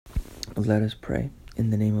Let us pray. In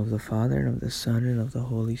the name of the Father, and of the Son, and of the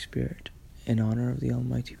Holy Spirit. In honor of the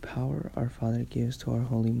almighty power our Father gives to our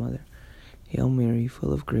Holy Mother. Hail Mary,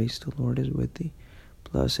 full of grace, the Lord is with thee.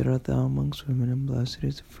 Blessed art thou amongst women, and blessed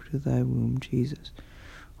is the fruit of thy womb, Jesus.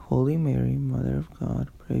 Holy Mary, Mother of God,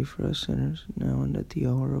 pray for us sinners, now and at the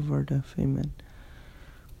hour of our death. Amen.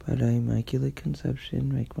 By thy immaculate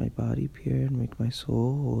conception, make my body pure, and make my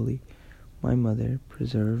soul holy. My Mother,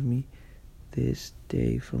 preserve me this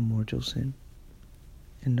day from mortal sin.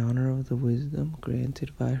 In honor of the wisdom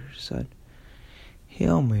granted by her Son.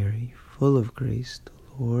 Hail Mary, full of grace,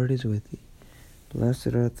 the Lord is with thee.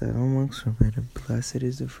 Blessed art thou amongst women, and blessed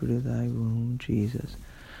is the fruit of thy womb, Jesus.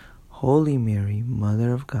 Holy Mary,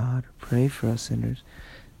 Mother of God, pray for us sinners,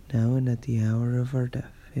 now and at the hour of our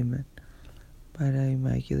death. Amen. By thy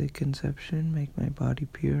immaculate conception, make my body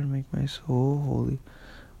pure, and make my soul holy.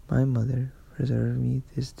 My Mother, preserve me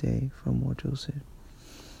this day from mortal sin.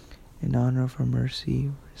 In honor of her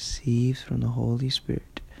mercy, received from the Holy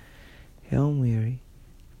Spirit. Hail Mary,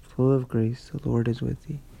 full of grace, the Lord is with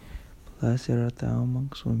thee. Blessed art thou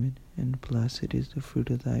amongst women, and blessed is the fruit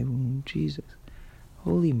of thy womb, Jesus.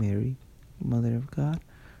 Holy Mary, Mother of God,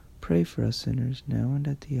 pray for us sinners, now and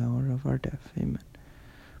at the hour of our death. Amen.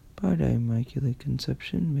 By thy immaculate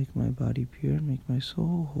conception, make my body pure, and make my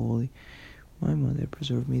soul holy. My Mother,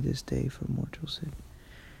 preserve me this day from mortal sin.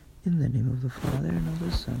 In the name of the Father, and of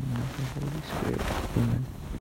the Son, and of the Holy Spirit. Amen.